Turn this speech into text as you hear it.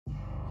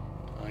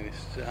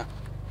this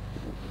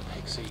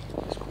Pixie.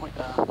 It's quite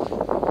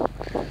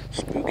a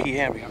spooky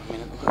area I'm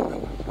in at the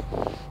moment.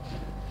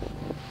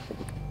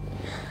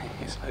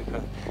 It's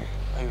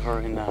over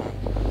in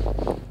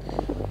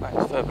like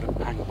further than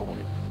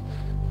Pangbourne,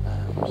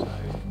 so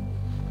it's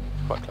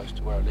quite close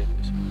to where I live.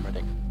 It's in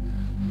Reading.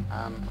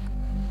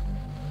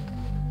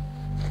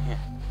 Yeah,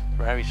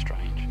 very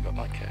strange. You've got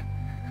like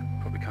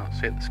probably can't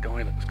see it. The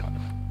sky looks kind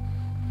of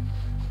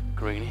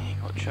greeny.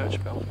 You've got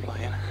church bells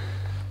playing.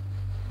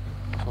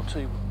 Saw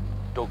two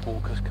dog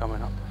walkers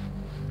coming up.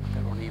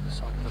 They're on either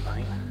side of the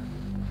lane.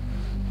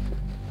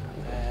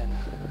 And then,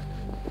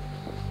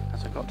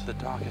 as I got to the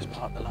darkest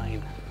part of the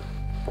lane,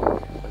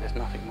 where there's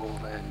nothing more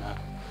than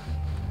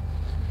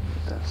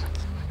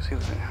see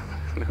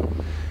the little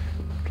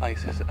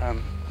places. So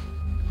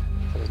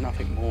there's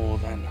nothing more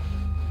than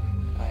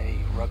a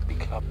rugby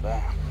club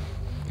there.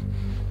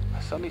 I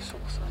suddenly saw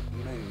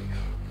something move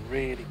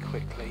really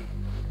quickly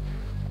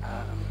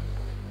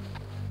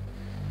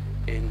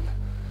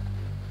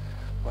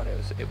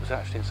it was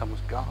actually in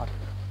someone's garden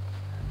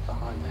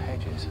behind the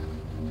hedges,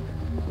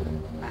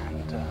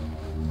 and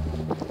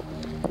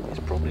it's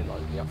probably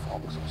likely a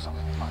fox or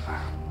something like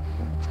that.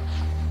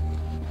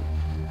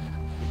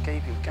 It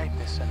gave me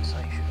this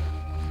sensation,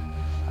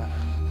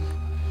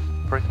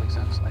 prickly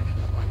sensation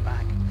at my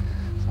back.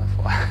 So I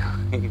thought, I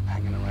keep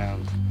hanging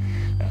around,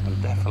 and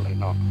I'm definitely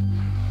not,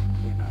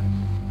 you know,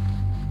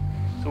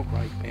 it's all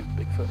great being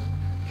Bigfoot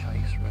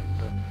chaser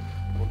and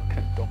or looking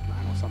at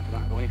Dogman or something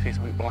like that, but when you see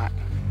something black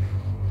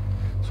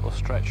sort of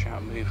stretch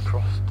out and move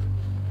across,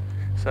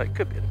 so it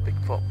could be a big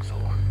fox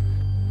or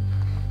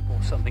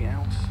something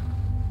else.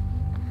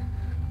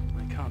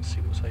 I can't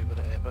see what's over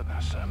there, but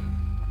that's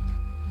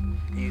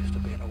it used to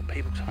be an old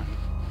people's home.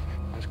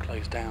 It's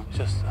closed down. It's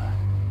just now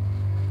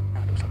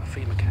it looks like a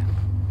FEMA camp.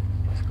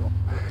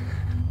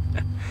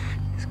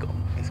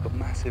 It's got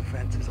massive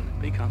fences on it,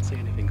 but you can't see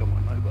anything on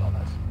my mobile.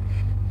 That's an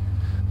issue.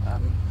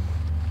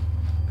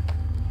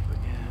 But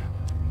yeah,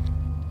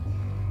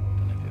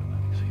 don't know if you'll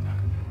let me see that.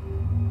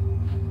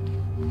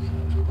 So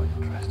it's quite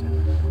interesting.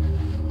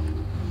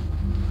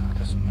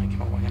 Just making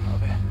my way out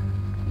of here.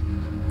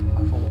 I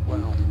thought,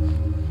 well,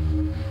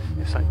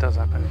 if something does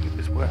happen,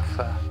 it's worth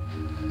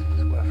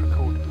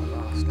recording my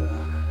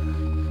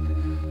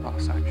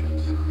last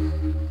actions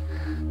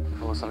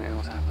before something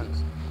else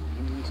happens.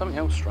 Something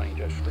else strange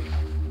actually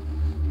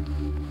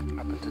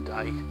happened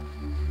today.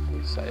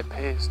 It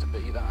appears to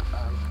be that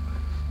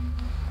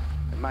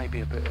there may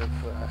be a bit of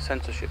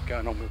censorship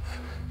going on with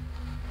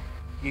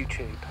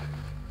YouTube.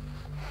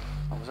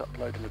 I was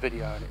uploading a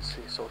video and it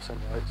sort of said,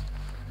 well, it's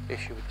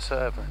issue with the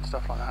server and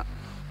stuff like that,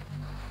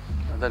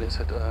 and then it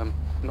said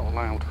not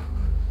allowed.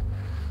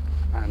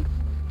 And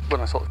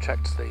when I sort of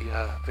checked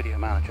the video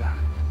manager,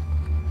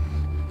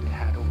 it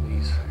had all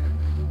these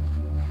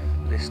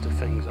list of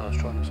things I was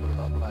trying to sort of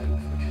upload,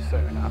 which is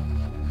fair enough.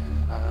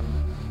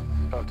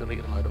 I've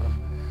deleted a load of them.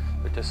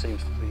 It just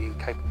seems to be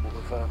incapable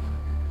of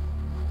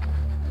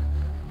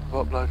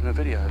uploading a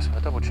video, so I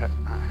double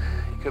checked that.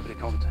 It could be the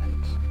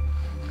content,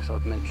 because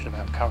I've mentioned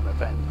about current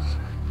events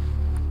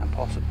and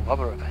possible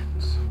other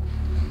events,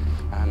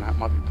 and that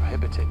might be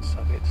prohibited,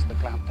 so it's the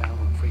clampdown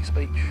on free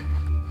speech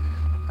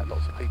that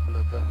lots of people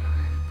have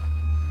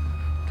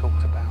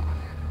talked about,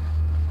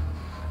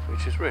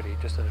 which is really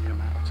just only a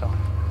matter of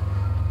time,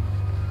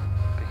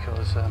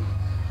 because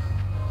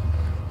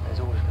there's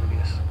always going to be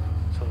a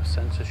sort of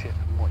censorship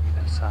in what you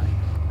can say,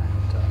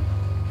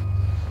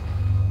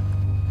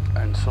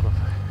 and sort of,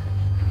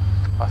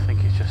 I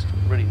think it's just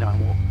really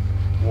knowing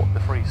what the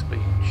free speech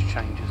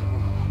changes are.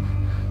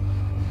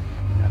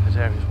 You know, there's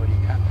areas where you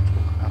cannot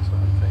talk about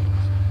certain things.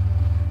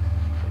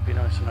 It'd be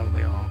nice to know what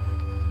they are.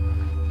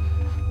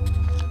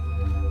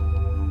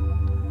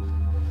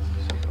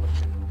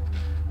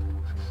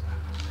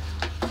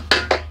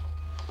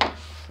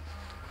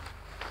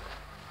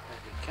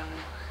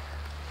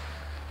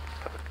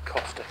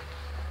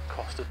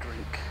 Costa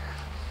drink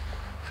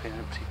for an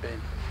empty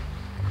bin.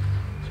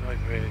 So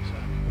over here is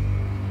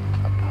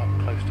up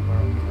close to where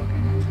I'll be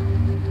looking.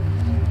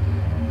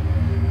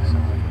 So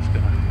I'm just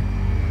going to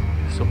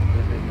sort of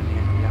live in the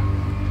area.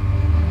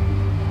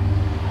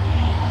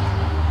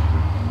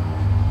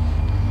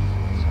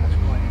 So it's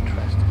quite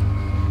interesting.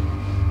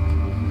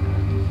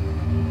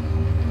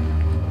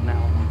 Now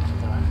I'm onto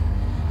the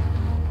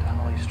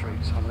High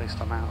Street, so at least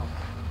I'm out of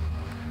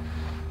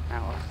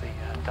the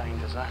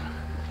danger zone.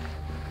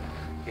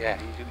 Yeah,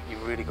 you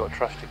really got to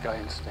trust your gut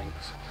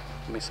instincts.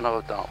 I mean, some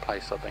other dark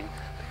place I've been,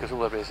 because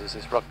all there is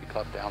this rugby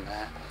club down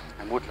there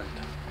and woodland,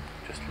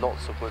 just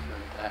lots of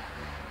woodland there,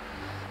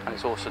 and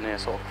it's also near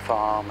sort of a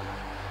farm,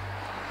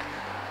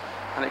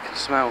 and it can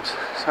smells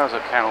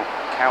like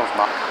cow's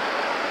muck,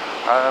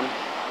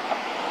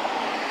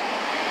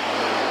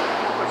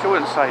 which I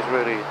wouldn't say is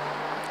really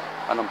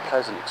an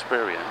unpleasant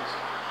experience.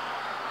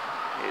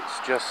 It's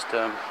just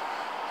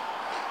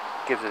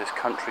gives it this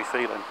country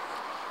feeling.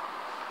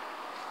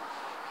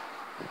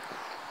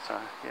 So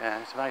yeah,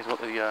 it's amazing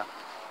what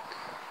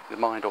the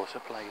mind also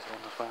plays on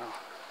as well.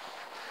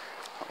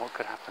 Like what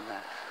could happen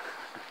there?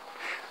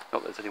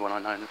 Not that there's anyone I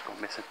know that's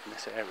gone missing from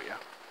this area.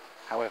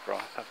 However, I'll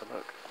have a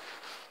look.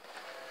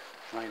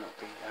 It may not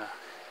be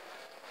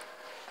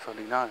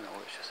fully known,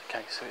 or it's just a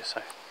case of it's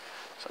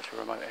such a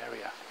remote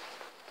area.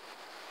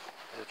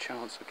 There's a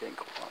chance of getting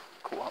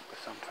caught up with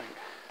something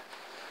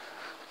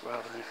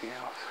rather than anything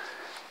else.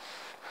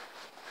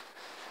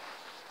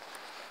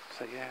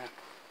 So yeah.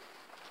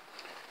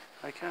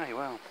 Okay,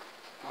 well,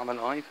 I'm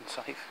alive and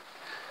safe,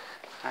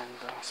 and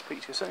I'll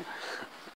speak to you soon.